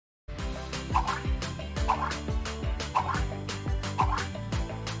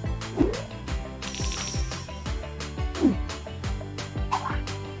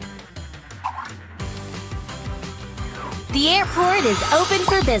The airport is open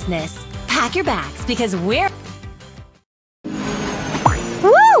for business. Pack your bags because we're...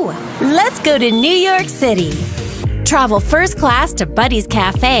 Woo! Let's go to New York City. Travel first class to Buddy's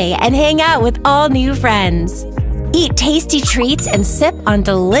Cafe and hang out with all new friends. Eat tasty treats and sip on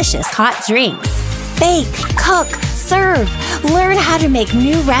delicious hot drinks. Bake, cook, serve. Learn how to make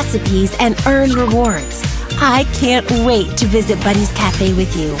new recipes and earn rewards. I can't wait to visit Buddy's Cafe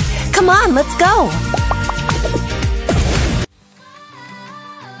with you. Come on, let's go!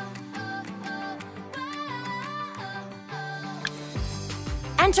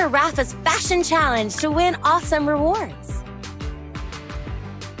 Enter Rafa's Fashion Challenge to win awesome rewards.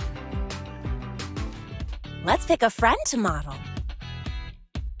 Let's pick a friend to model.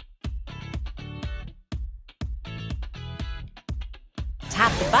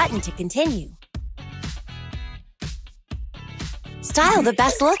 Tap the button to continue. Style the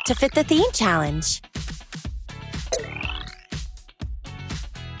best look to fit the theme challenge.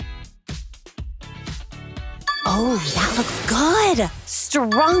 Oh, that looks good!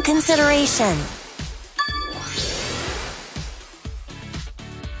 Strong consideration.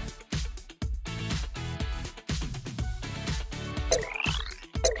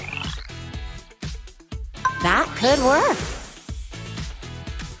 That could work.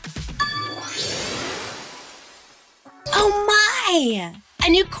 Oh my! A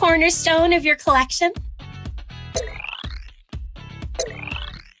new cornerstone of your collection?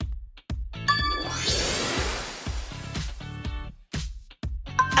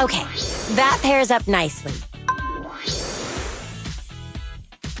 Okay, that pairs up nicely.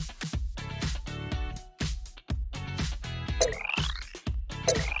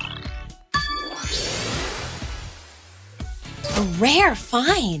 A rare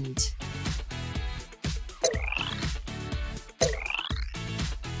find.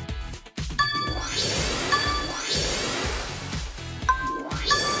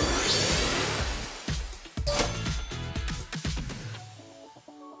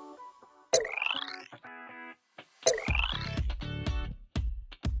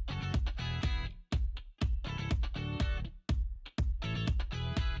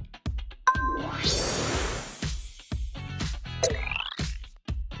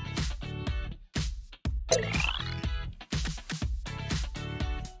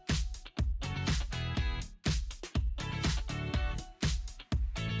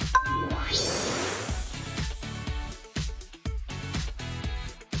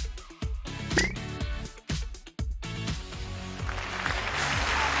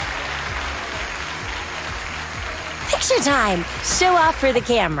 Picture time! Show off for the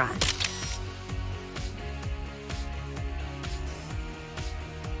camera.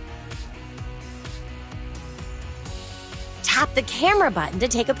 Tap the camera button to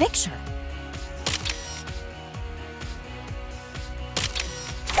take a picture.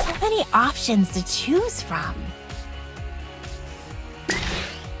 So many options to choose from.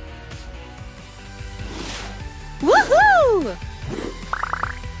 Woohoo!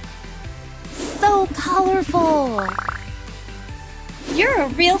 So colorful! You're a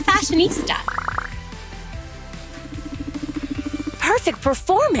real fashionista. Perfect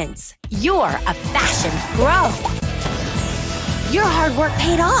performance! You're a fashion pro! Your hard work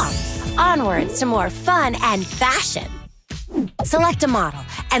paid off! Onwards to more fun and fashion! Select a model,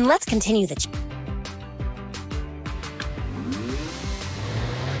 and let's continue the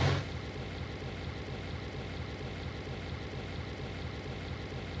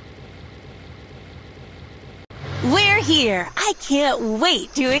We're here! I can't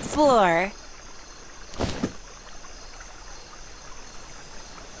wait to explore!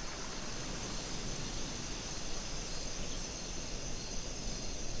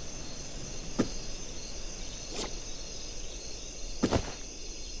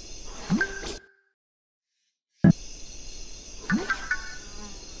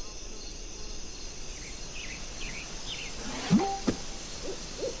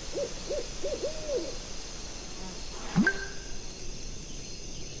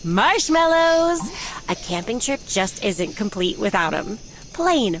 Marshmallows! A camping trip just isn't complete without them.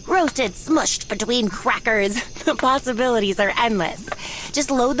 Plain, roasted, smushed between crackers. The possibilities are endless.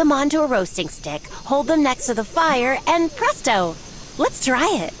 Just load them onto a roasting stick, hold them next to the fire, and presto! Let's try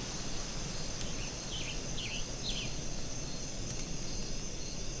it.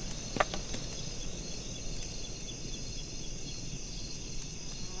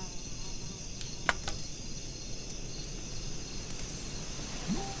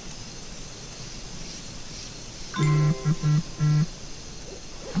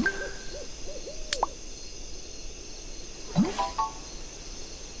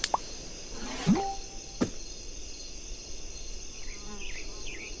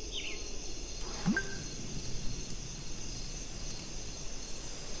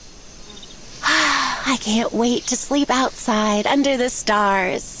 can't wait to sleep outside under the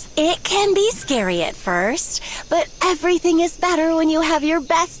stars. It can be scary at first, but everything is better when you have your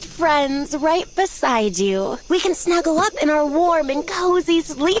best friends right beside you. We can snuggle up in our warm and cozy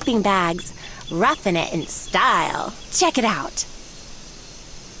sleeping bags, roughing it in style. Check it out.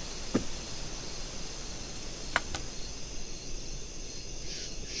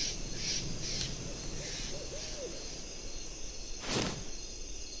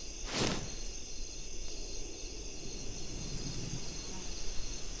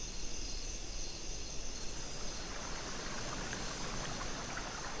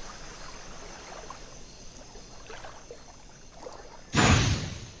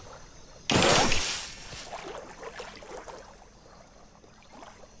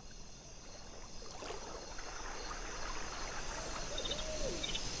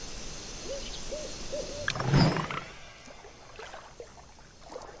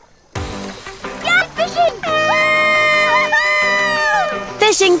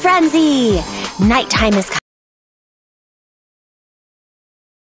 Fishing frenzy! Nighttime is